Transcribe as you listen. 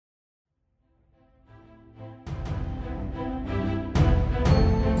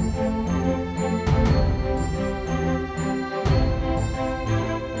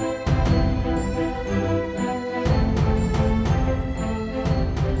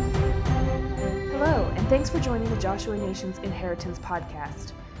Thanks for joining the Joshua Nations Inheritance podcast,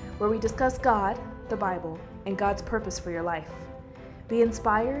 where we discuss God, the Bible, and God's purpose for your life. Be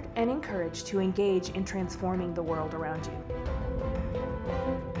inspired and encouraged to engage in transforming the world around you.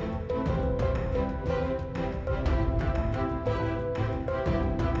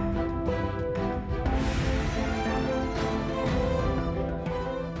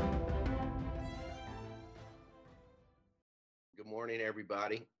 Good morning,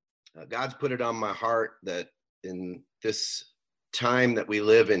 everybody. God's put it on my heart that in this time that we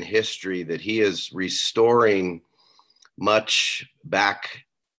live in history, that He is restoring much back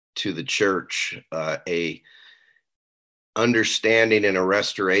to the church, a understanding and a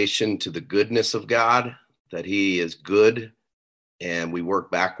restoration to the goodness of God, that He is good, and we work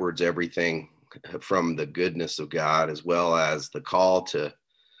backwards everything from the goodness of God, as well as the call to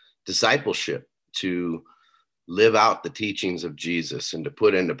discipleship, to live out the teachings of Jesus and to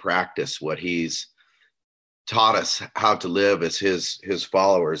put into practice what He's taught us how to live as his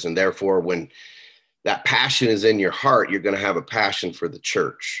followers. And therefore, when that passion is in your heart, you're going to have a passion for the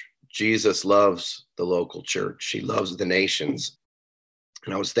church. Jesus loves the local church. He loves the nations.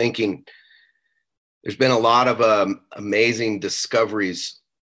 And I was thinking, there's been a lot of amazing discoveries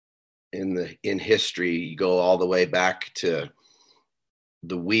in history. You go all the way back to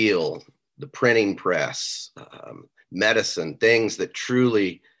the wheel, the printing press, medicine, things that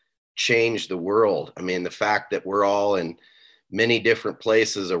truly change the world. I mean, the fact that we're all in many different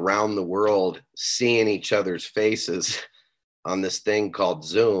places around the world, seeing each other's faces on this thing called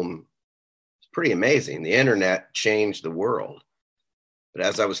Zoom, is pretty amazing. The internet changed the world. But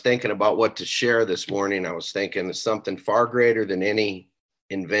as I was thinking about what to share this morning, I was thinking of something far greater than any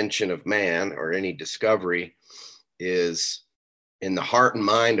invention of man or any discovery is in the heart and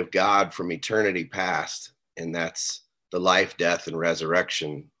mind of God from eternity past, and that's the life, death, and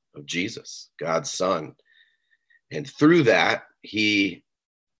resurrection of Jesus, God's Son. And through that, He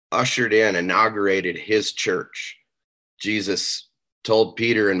ushered in, inaugurated His church. Jesus told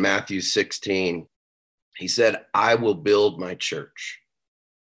Peter in Matthew 16, He said, "I will build my church,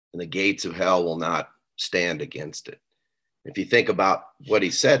 and the gates of hell will not stand against it." If you think about what He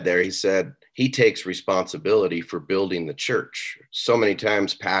said there, He said He takes responsibility for building the church. So many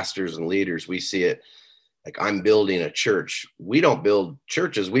times pastors and leaders, we see it like, I'm building a church. We don't build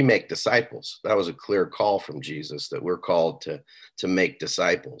churches, we make disciples. That was a clear call from Jesus, that we're called to make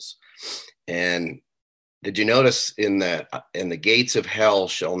disciples. And did you notice in the gates of hell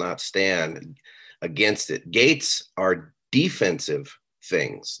shall not stand against it? Gates are defensive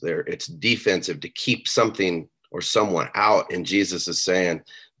things. It's defensive to keep something or someone out. And Jesus is saying,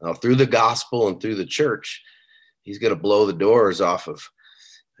 through the gospel and through the church, He's going to blow the doors off of,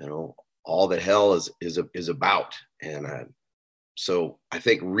 all that hell is about. And so I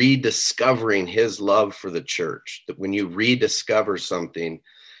think rediscovering His love for the church, that when you rediscover something,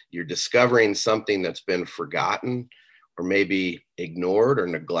 you're discovering something that's been forgotten or maybe ignored or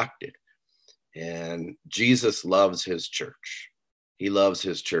neglected. And Jesus loves His church. He loves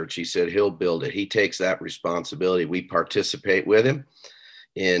His church. He said He'll build it. He takes that responsibility. We participate with Him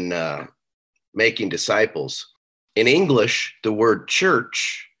in making disciples. In English, the word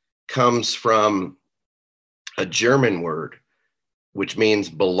church comes from a German word, which means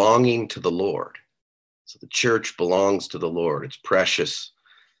belonging to the Lord. So the church belongs to the Lord. It's precious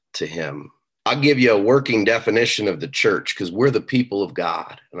to Him. I'll give you a working definition of the church, because we're the people of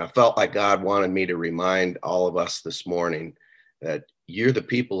God. And I felt like God wanted me to remind all of us this morning that you're the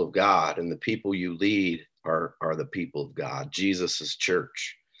people of God, and the people you lead are the people of God, Jesus's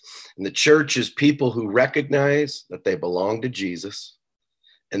church. And the church is people who recognize that they belong to Jesus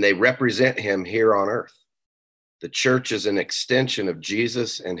and they represent Him here on earth. The church is an extension of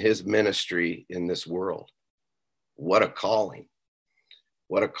Jesus and His ministry in this world. What a calling.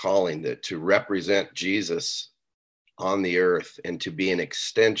 What a calling that to represent Jesus on the earth and to be an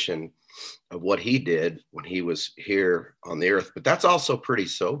extension of what He did when He was here on the earth. But that's also pretty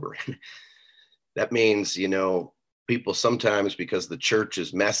sobering. That means, people sometimes, because the church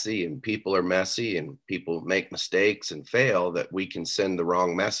is messy and people are messy and people make mistakes and fail, that we can send the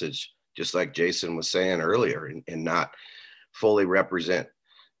wrong message, just like Jason was saying earlier, and not fully represent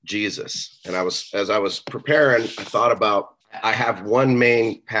Jesus. And as I was preparing, I thought about, I have one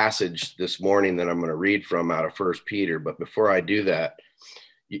main passage this morning that I'm going to read from out of 1 Peter. But before I do that,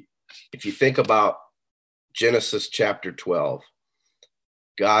 if you think about Genesis chapter 12,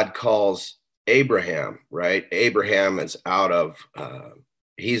 God calls Abraham, right? Abraham is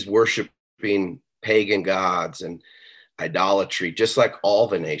he's worshiping pagan gods and idolatry, just like all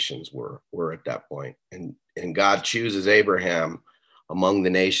the nations were at that point. And God chooses Abraham among the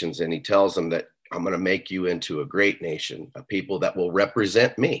nations, and He tells him that I'm going to make you into a great nation, a people that will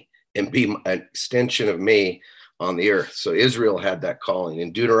represent me and be an extension of me on the earth. So Israel had that calling.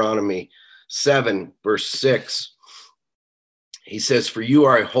 In Deuteronomy 7, verse 6, he says, for you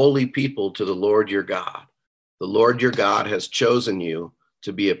are a holy people to the Lord your God. The Lord your God has chosen you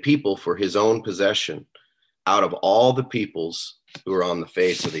to be a people for his own possession out of all the peoples who are on the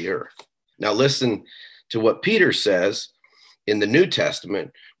face of the earth. Now listen to what Peter says in the New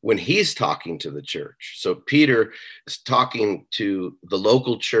Testament when he's talking to the church. So Peter is talking to the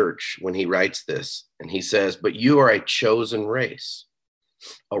local church when he writes this, and he says, but you are a chosen race,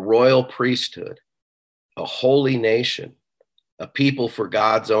 a royal priesthood, a holy nation, a people for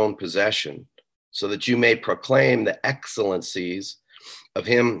God's own possession, so that you may proclaim the excellencies of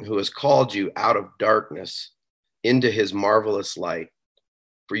him who has called you out of darkness into his marvelous light.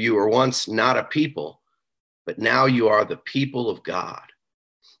 For you were once not a people, but now you are the people of God.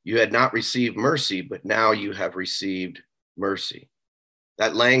 You had not received mercy, but now you have received mercy.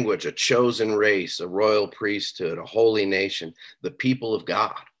 That language, a chosen race, a royal priesthood, a holy nation, the people of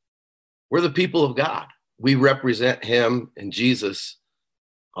God. We're the people of God. We represent him and Jesus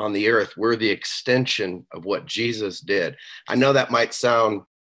on the earth. We're the extension of what Jesus did. I know that might sound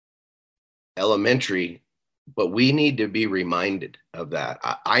elementary, but we need to be reminded of that.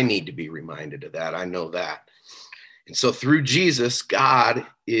 I need to be reminded of that. I know that. And so through Jesus, God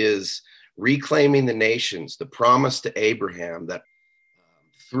is reclaiming the nations, the promise to Abraham that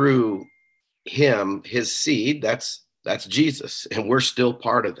through him, his seed, that's Jesus. And we're still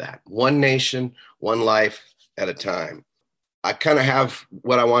part of that. One nation, one life at a time. I kind of have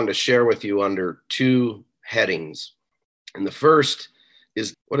what I wanted to share with you under two headings. And the first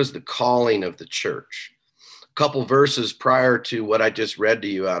is, what is the calling of the church? A couple verses prior to what I just read to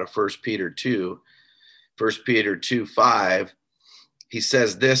you out of 1 Peter 2, 1 Peter 2:5, he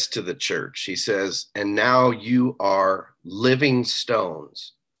says this to the church. He says, and now you are living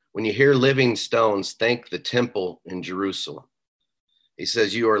stones. When you hear living stones, think the temple in Jerusalem. He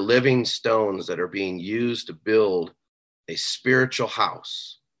says, you are living stones that are being used to build a spiritual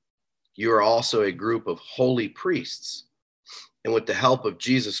house. You are also a group of holy priests. And with the help of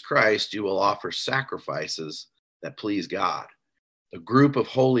Jesus Christ, you will offer sacrifices that please God. A group of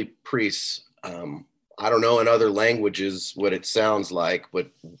holy priests. I don't know in other languages what it sounds like, but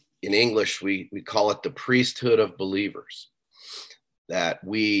in English, we call it the priesthood of believers. That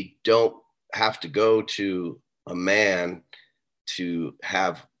we don't have to go to a man to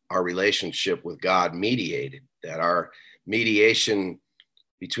have our relationship with God mediated, that our mediation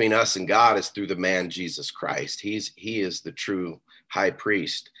between us and God is through the man Jesus Christ. He is the true high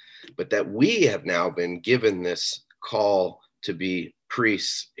priest, but that we have now been given this call to be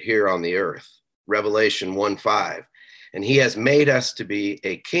priests here on the earth. Revelation 1:5, and he has made us to be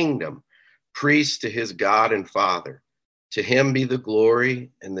a kingdom, priests to his God and Father. To him be the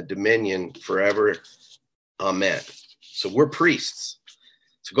glory and the dominion forever. Amen. So we're priests.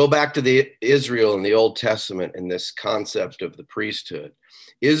 So go back to the Israel in the Old Testament and this concept of the priesthood.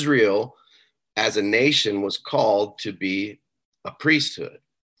 Israel as a nation was called to be a priesthood.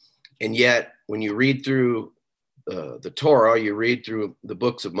 And yet when you read through the Torah, you read through the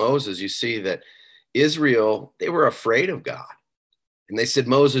books of Moses, you see that Israel, they were afraid of God. And they said,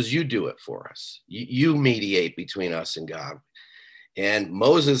 Moses, you do it for us. You mediate between us and God. And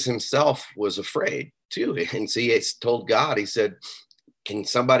Moses himself was afraid too. And so he told God, he said, can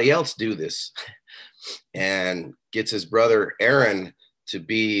somebody else do this? And gets his brother Aaron to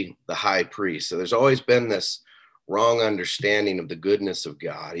be the high priest. So there's always been this wrong understanding of the goodness of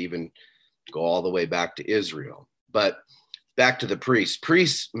God, even go all the way back to Israel. But back to the priests.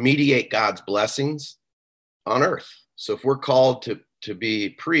 Priests mediate God's blessings on earth. So if we're called to be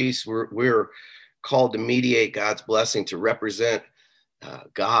priests, we're called to mediate God's blessing, to represent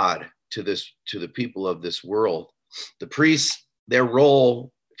God to the people of this world. The priests, their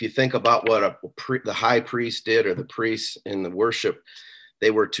role, if you think about what the high priest did, or the priests in the worship,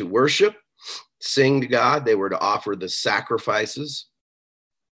 they were to worship, sing to God. They were to offer the sacrifices.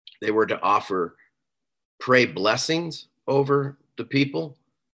 They were to pray blessings over the people.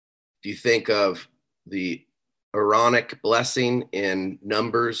 If you think of the Aaronic blessing in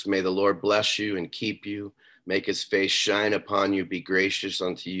Numbers, may the Lord bless you and keep you, make his face shine upon you, be gracious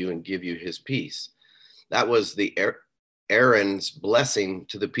unto you, and give you his peace. That was the Aaron's blessing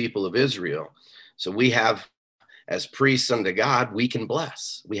to the people of Israel. So we have, as priests unto God, we can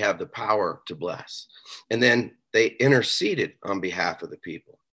bless. We have the power to bless. And then they interceded on behalf of the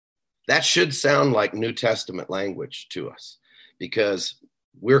people. That should sound like New Testament language to us, because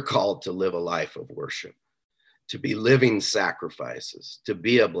we're called to live a life of worship, to be living sacrifices, to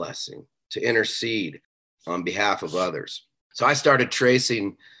be a blessing, to intercede on behalf of others. So I started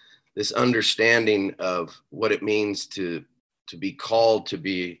tracing this understanding of what it means to be called to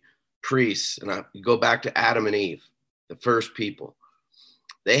be priests. And I go back to Adam and Eve, the first people.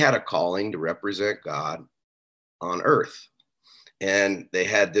 They had a calling to represent God on earth. And they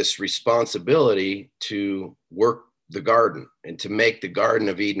had this responsibility to work the garden and to make the Garden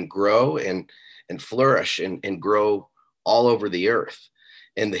of Eden grow and flourish and grow all over the earth.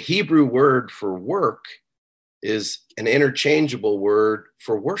 And the Hebrew word for work is an interchangeable word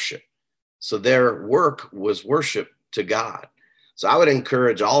for worship. So their work was worship to God. So I would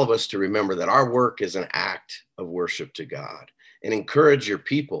encourage all of us to remember that our work is an act of worship to God, and encourage your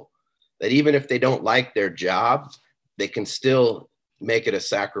people that even if they don't like their job, they can still make it a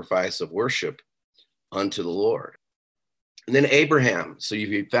sacrifice of worship unto the Lord. And then Abraham. So if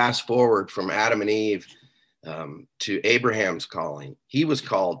you fast forward from Adam and Eve to Abraham's calling, he was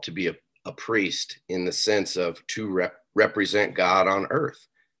called to be a priest in the sense of to represent God on earth,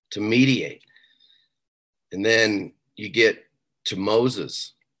 to mediate. And then you get to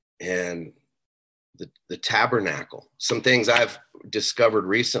Moses and the tabernacle. Some things I've discovered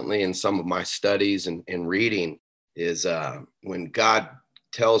recently in some of my studies and reading is when God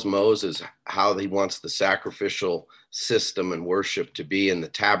tells Moses how he wants the sacrificial system and worship to be in the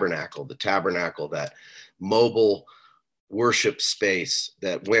tabernacle, that mobile worship space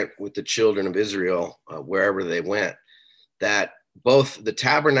that went with the children of Israel wherever they went, that both the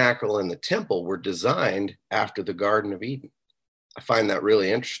tabernacle and the temple were designed after the Garden of Eden. I find that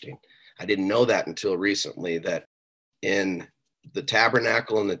really interesting. I didn't know that until recently, that in the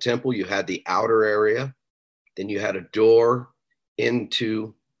tabernacle and the temple, you had the outer area, then you had a door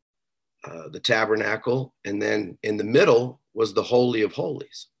into the tabernacle, and then in the middle was the Holy of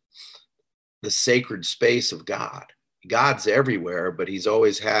Holies, the sacred space of God. God's everywhere, but he's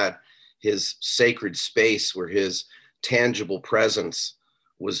always had his sacred space where his tangible presence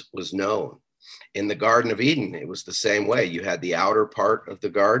was known. In the Garden of Eden, it was the same way. You had the outer part of the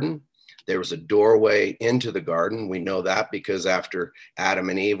garden. There was a doorway into the garden. We know that because after Adam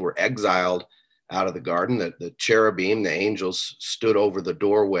and Eve were exiled out of the garden, the cherubim, the angels, stood over the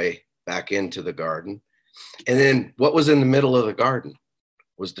doorway back into the garden. And then what was in the middle of the garden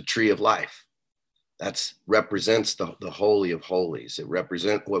was the tree of life. That represents the Holy of Holies. It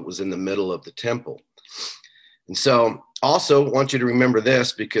represents what was in the middle of the temple. And so also want you to remember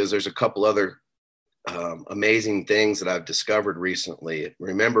this, because there's a couple other amazing things that I've discovered recently.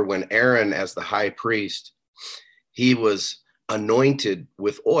 Remember when Aaron, as the high priest, he was anointed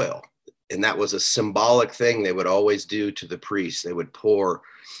with oil. And that was a symbolic thing they would always do to the priests. They would pour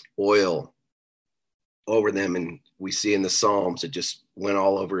oil over them. And we see in the Psalms, it just went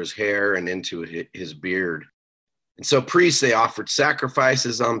all over his hair and into his beard. And so priests, they offered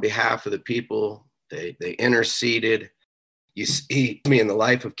sacrifices on behalf of the people. They interceded. You see me in the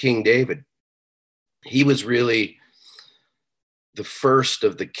life of King David. He was really the first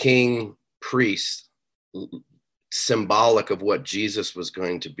of the king priests, symbolic of what Jesus was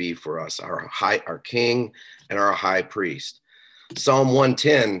going to be for us, our king and our high priest. Psalm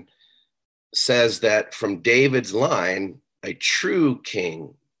 110 says that from David's line, a true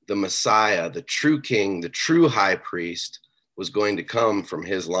king, the Messiah, the true king, the true high priest, was going to come from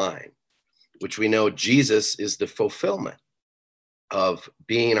his line, which we know Jesus is the fulfillment of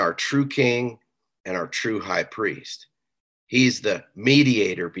being our true king and our true high priest. He's the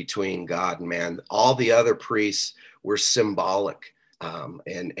mediator between God and man. All the other priests were symbolic,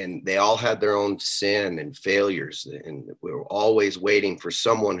 and they all had their own sin and failures, and we were always waiting for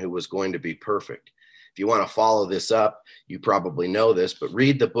someone who was going to be perfect. If you want to follow this up, you probably know this, but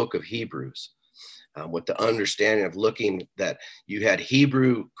read the book of Hebrews with the understanding of looking that you had a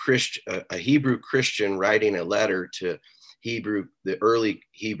Hebrew Christian writing a letter to the early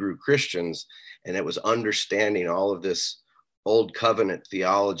Hebrew Christians, and it was understanding all of this old covenant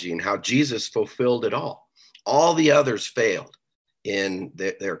theology and how Jesus fulfilled it all. All the others failed in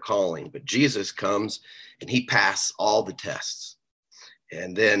their calling, but Jesus comes and he passed all the tests.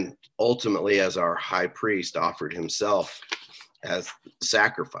 And then ultimately, as our high priest, offered himself as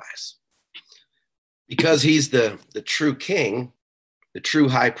sacrifice. Because he's the true king, the true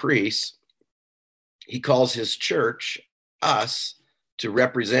high priest, he calls his church, us, to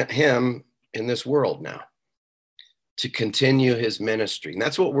represent him in this world now, to continue his ministry. And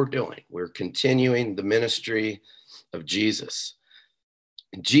that's what we're doing. We're continuing the ministry of Jesus.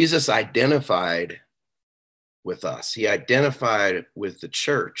 And Jesus identified with us. He identified with the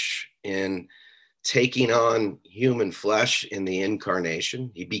church in taking on human flesh in the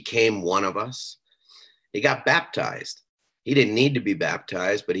incarnation. He became one of us. He got baptized. He didn't need to be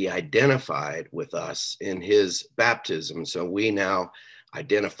baptized, but he identified with us in his baptism. So we now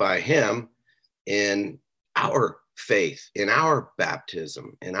identify him in our faith, in our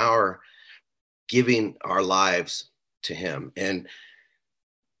baptism, in our giving our lives to him. And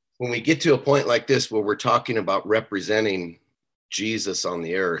when we get to a point like this where we're talking about representing Jesus on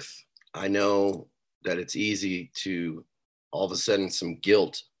the earth, I know that it's easy to all of a sudden some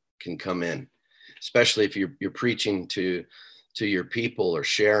guilt can come in, especially if you're preaching to your people or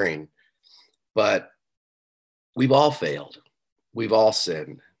sharing. But we've all failed. We've all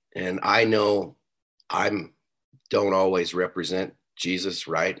sinned. And I know don't always represent Jesus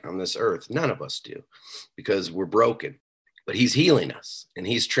right on this earth. None of us do, because we're broken. But he's healing us and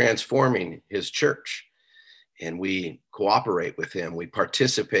he's transforming his church. And we cooperate with him. We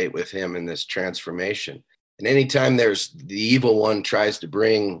participate with him in this transformation. And anytime there's the evil one tries to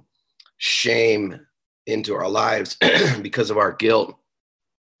bring shame into our lives because of our guilt,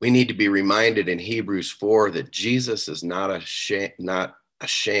 we need to be reminded in Hebrews 4 that Jesus is not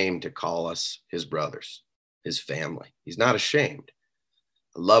ashamed to call us his brothers, his family. He's not ashamed.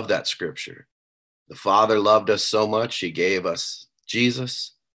 I love that scripture. The Father loved us so much, he gave us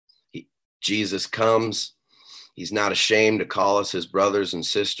Jesus. Jesus comes. He's not ashamed to call us his brothers and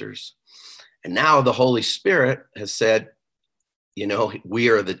sisters. And now the Holy Spirit has said, you know, we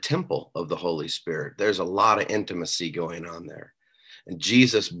are the temple of the Holy Spirit. There's a lot of intimacy going on there. And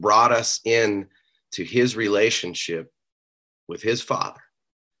Jesus brought us in to his relationship with his Father,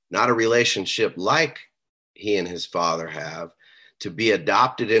 not a relationship like he and his Father have. To be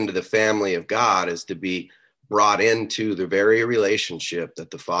adopted into the family of God is to be brought into the very relationship that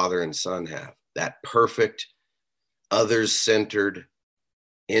the Father and Son have, that perfect, others-centered,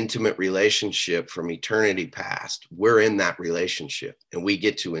 intimate relationship from eternity past. We're in that relationship and we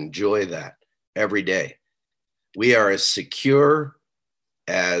get to enjoy that every day. We are as secure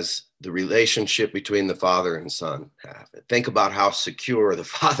as the relationship between the Father and Son have. Think about how secure the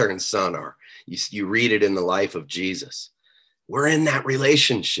Father and Son are. You read it in the life of Jesus. We're in that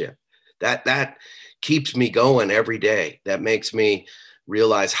relationship. That keeps me going every day. That makes me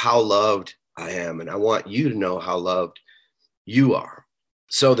realize how loved I am. And I want you to know how loved you are.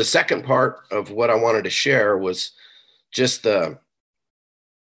 So the second part of what I wanted to share was just the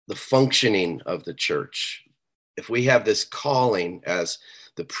functioning of the church. If we have this calling as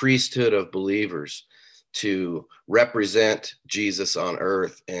the priesthood of believers to represent Jesus on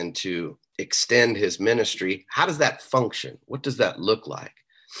earth and to extend his ministry, how does that function? What does that look like?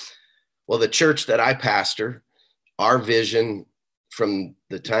 Well, the church that I pastor, our vision from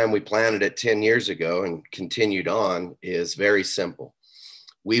the time we planted it 10 years ago and continued on is very simple.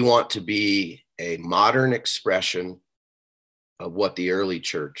 We want to be a modern expression of what the early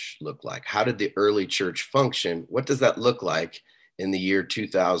church looked like. How did the early church function? What does that look like in the year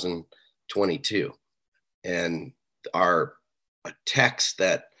 2022? And a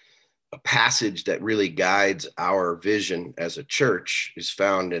passage that really guides our vision as a church is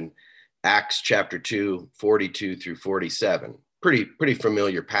found in Acts chapter 2, 42 through 47. Pretty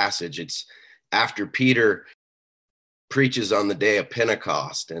familiar passage. It's after Peter preaches on the day of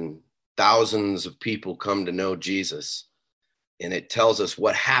Pentecost and thousands of people come to know Jesus. And it tells us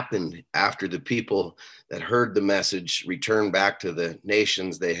what happened after the people that heard the message returned back to the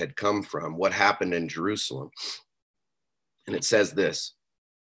nations they had come from, what happened in Jerusalem. And it says this: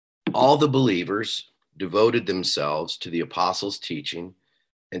 all the believers devoted themselves to the apostles' teaching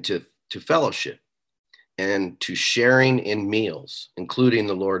and to fellowship and to sharing in meals, including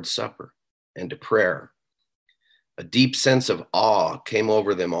the Lord's Supper, and to prayer. A deep sense of awe came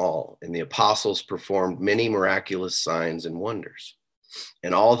over them all, and the apostles performed many miraculous signs and wonders.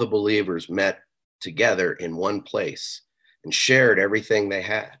 And all the believers met together in one place and shared everything they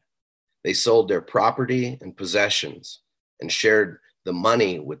had. They sold their property and possessions and shared the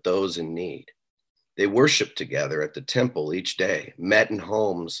money with those in need. They worshiped together at the temple each day, met in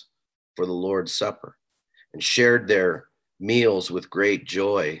homes for the Lord's Supper, and shared their meals with great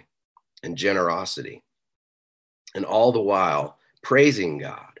joy and generosity. And all the while praising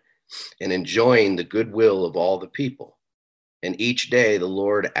God and enjoying the goodwill of all the people. And each day the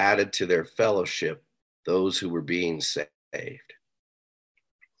Lord added to their fellowship those who were being saved.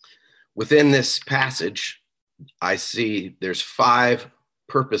 Within this passage, I see there's 5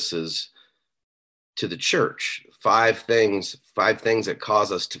 purposes to the church, 5 things that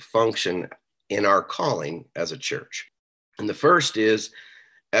cause us to function in our calling as a church. And the first is,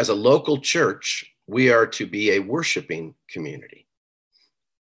 as a local church, we are to be a worshiping community.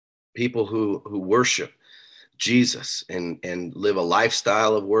 People who worship Jesus and live a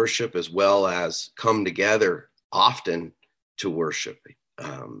lifestyle of worship, as well as come together often to worship.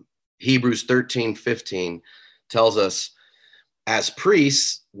 Hebrews 13:15 tells us, as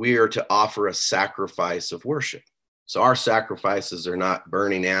priests, we are to offer a sacrifice of worship. So our sacrifices are not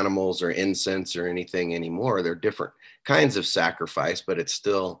burning animals or incense or anything anymore. They're different kinds of sacrifice, but it's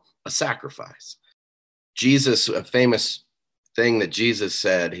still a sacrifice. Jesus, a famous thing that Jesus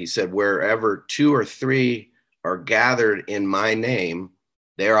said, he said, wherever 2 or 3 are gathered in my name,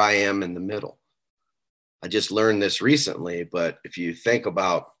 there I am in the middle. I just learned this recently, but if you think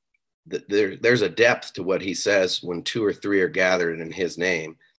about there's a depth to what he says when 2 or 3 are gathered in his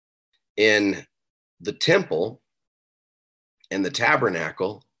name. In the temple and the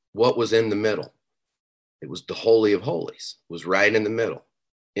tabernacle, what was in the middle? It was the Holy of Holies, it was right in the middle.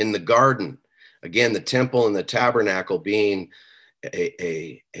 In the garden, again, the temple and the tabernacle being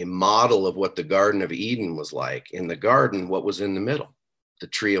a model of what the Garden of Eden was like. In the garden, what was in the middle? The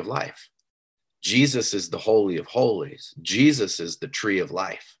tree of life. Jesus is the Holy of Holies. Jesus is the tree of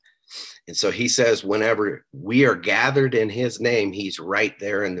life. And so he says, whenever we are gathered in his name, he's right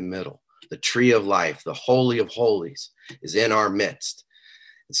there in the middle. The tree of life, the Holy of Holies is in our midst.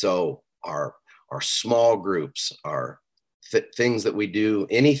 And so our small groups, our things that we do,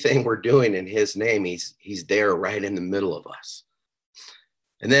 anything we're doing in his name, he's there right in the middle of us.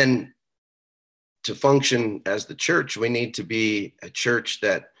 And then to function as the church, we need to be a church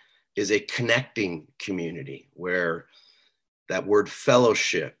that is a connecting community, where that word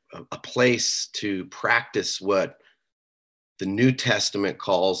fellowship, a place to practice what the New Testament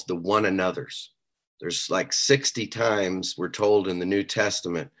calls the one another's. There's like 60 times we're told in the New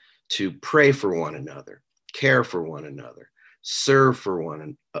Testament to pray for one another, care for one another, serve for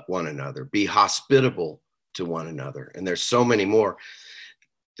one another, be hospitable to one another. And there's so many more.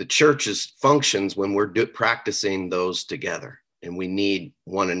 The church functions when we're practicing those together, and we need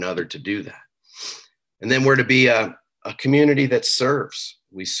one another to do that. And then we're to be a community that serves.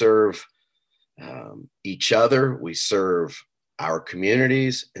 We serve each other, we serve our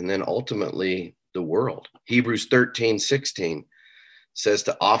communities, and then ultimately the world. Hebrews 13:16 says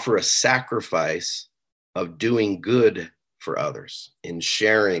to offer a sacrifice of doing good for others, in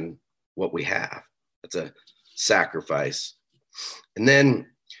sharing what we have. That's a sacrifice. And then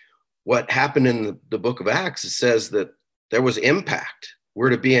what happened in the book of Acts, it says that there was impact. We're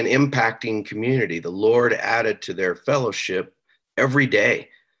to be an impacting community. The Lord added to their fellowship every day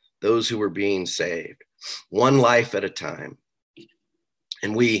those who were being saved, one life at a time.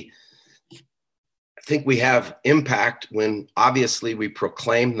 And I think we have impact when obviously we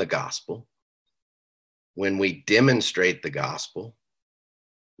proclaim the gospel, when we demonstrate the gospel,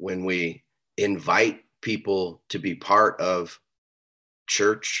 when we invite people to be part of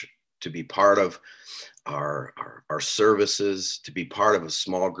church, to be part of our services, to be part of a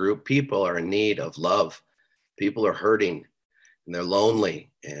small group. People are in need of love. People are hurting and they're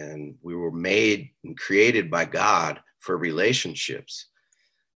lonely. And we were made and created by God for relationships.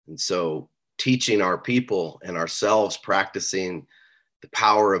 And so teaching our people and ourselves, practicing the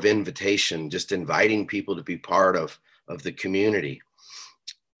power of invitation, just inviting people to be part of the community.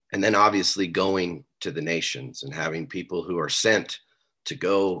 And then obviously going to the nations and having people who are sent to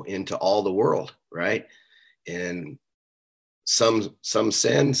go into all the world, right? And some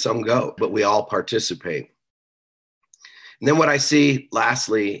send, some go, but we all participate. And then what I see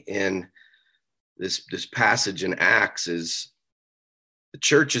lastly in this passage in Acts is the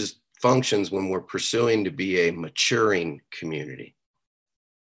church's functions when we're pursuing to be a maturing community.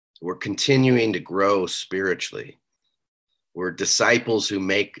 We're continuing to grow spiritually. We're disciples who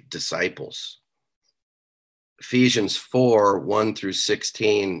make disciples. Ephesians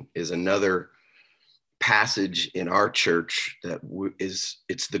 4:1-16 is another passage in our church that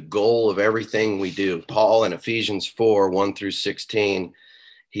it's the goal of everything we do. Paul in Ephesians 4:1-16,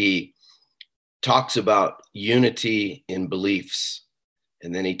 he talks about unity in beliefs.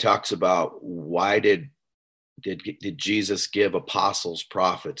 And then he talks about why did Jesus give apostles,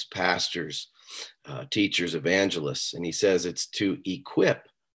 prophets, pastors, teachers, evangelists? And he says it's to equip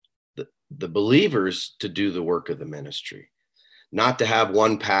the believers to do the work of the ministry, not to have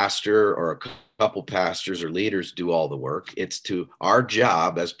one pastor or a couple pastors or leaders do all the work. It's to our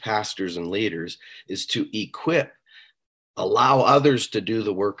job as pastors and leaders is to equip, allow others to do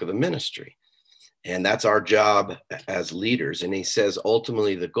the work of the ministry. And that's our job as leaders. And he says,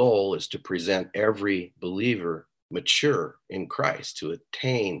 ultimately, the goal is to present every believer mature in Christ, to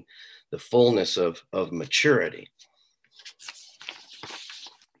attain the fullness of maturity.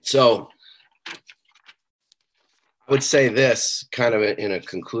 So I would say this kind of in a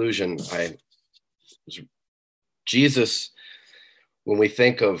conclusion. Jesus, when we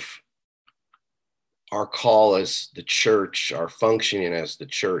think of our call as the church, our functioning as the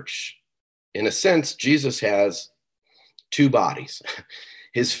church. In a sense, Jesus has two bodies.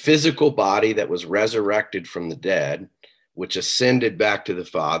 His physical body that was resurrected from the dead, which ascended back to the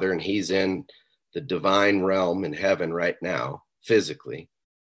Father, and he's in the divine realm in heaven right now, physically.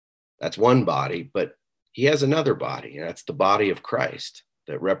 That's one body, but he has another body, and that's the body of Christ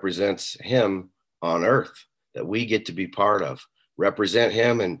that represents him on earth, that we get to be part of, represent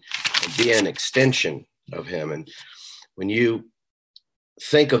him and be an extension of him. And when you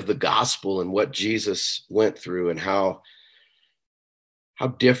think of the gospel and what Jesus went through and how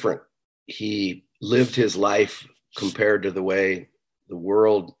different he lived his life compared to the way the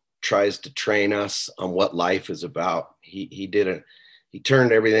world tries to train us on what life is about. He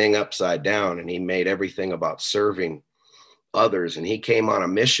turned everything upside down, and he made everything about serving others. And he came on a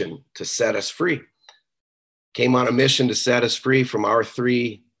mission to set us free. Came on a mission to set us free from our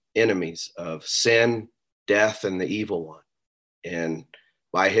three enemies of sin, death, and the evil one. And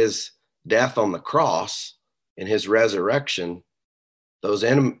by his death on the cross and his resurrection, those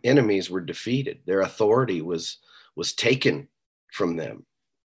enemies were defeated. Their authority was taken from them.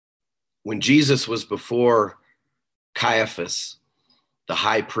 When Jesus was before Caiaphas, the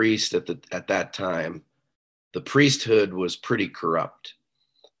high priest at that time, the priesthood was pretty corrupt.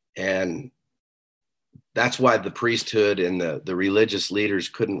 And that's why the priesthood and the religious leaders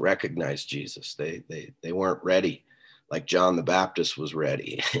couldn't recognize Jesus. They weren't ready, like John the Baptist was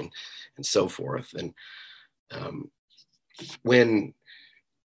ready, and so forth. And when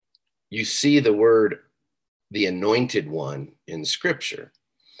you see the word, the anointed one, in Scripture,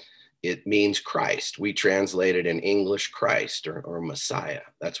 it means Christ. We translate it in English Christ or Messiah.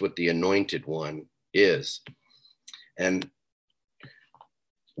 That's what the anointed one is. And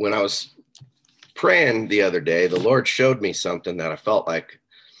when I was praying the other day, the Lord showed me something that I felt like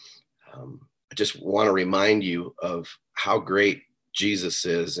I just want to remind you of how great Jesus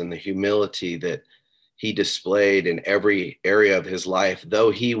is and the humility that he displayed in every area of his life.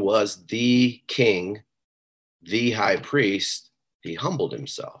 Though he was the king, the high priest, he humbled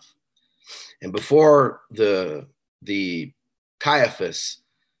himself. And before the Caiaphas,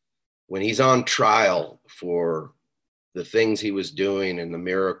 when he's on trial for the things he was doing and the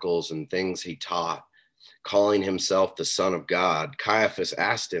miracles and things he taught, calling himself the Son of God, Caiaphas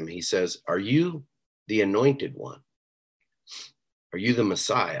asked him, he says, "Are you the anointed one? Are you the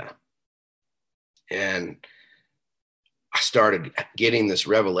Messiah?" And I started getting this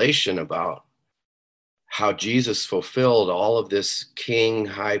revelation about how Jesus fulfilled all of this king,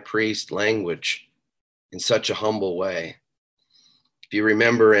 high priest language in such a humble way. If you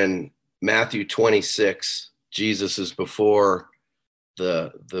remember in Matthew 26, Jesus is before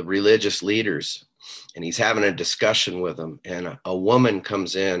the religious leaders, and he's having a discussion with them, and a woman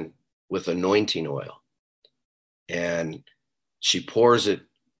comes in with anointing oil, and she pours it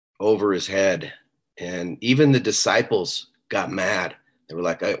over his head. And even the disciples got mad. They were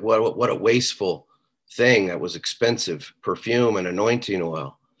like, what a wasteful thing. That was expensive perfume and anointing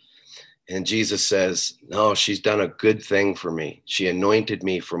oil. And Jesus says, "No, she's done a good thing for me. She anointed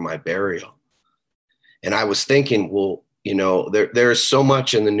me for my burial." And I was thinking, well, you know, there is so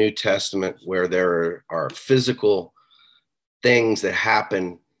much in the New Testament where there are physical things that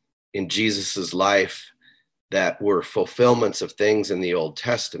happen in Jesus's life that were fulfillments of things in the Old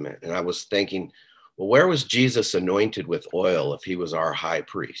Testament. And I was thinking, well, where was Jesus anointed with oil if he was our high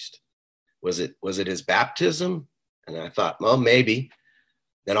priest? Was it his baptism? And I thought, well, maybe.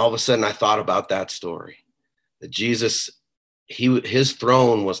 Then all of a sudden I thought about that story, that Jesus, his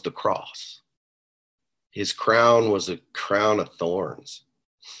throne was the cross. His crown was a crown of thorns.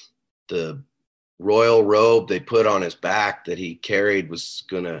 The royal robe they put on his back that he carried was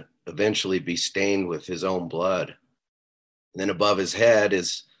going to eventually be stained with his own blood. And then above his head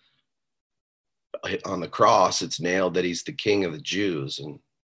is, on the cross, it's nailed that he's the King of the Jews, and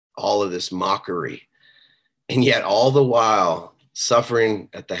all of this mockery. And yet all the while, suffering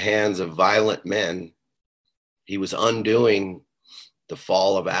at the hands of violent men, he was undoing the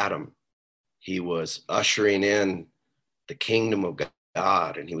fall of Adam. He was ushering in the kingdom of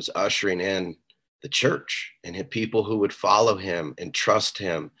God, and he was ushering in the church and people who would follow him and trust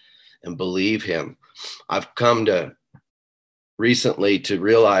him and believe him. I've come to recently to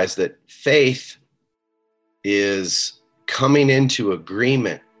realize that faith is coming into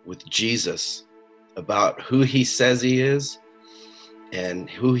agreement with Jesus about who he says he is and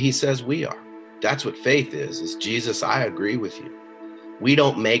who he says we are. That's what faith is Jesus, I agree with you. We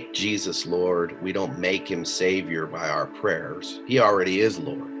don't make Jesus Lord. We don't make him Savior by our prayers. He already is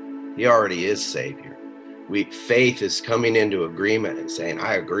Lord. He already is Savior. Faith is coming into agreement and saying,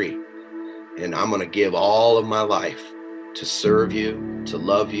 I agree. And I'm going to give all of my life to serve you, to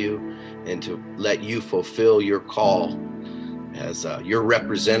love you, and to let you fulfill your call as your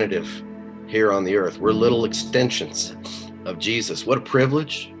representative here on the earth. We're little extensions of Jesus. What a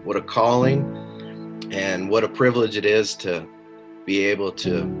privilege, what a calling, and what a privilege it is to be able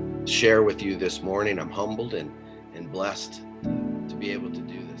to share with you this morning. I'm humbled and blessed to be able to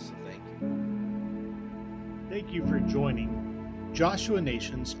do this. So thank you. Thank you for joining Joshua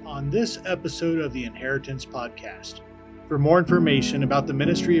Nations on this episode of the Inheritance Podcast. For more information about the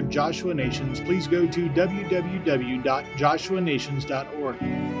ministry of Joshua Nations, please go to www.joshuanations.org.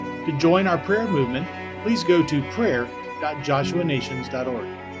 To join our prayer movement, please go to prayer.joshuanations.org.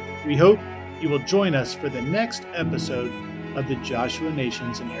 We hope you will join us for the next episode of the Joshua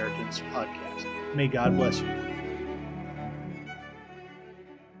Nations Inheritance Podcast. May God bless you.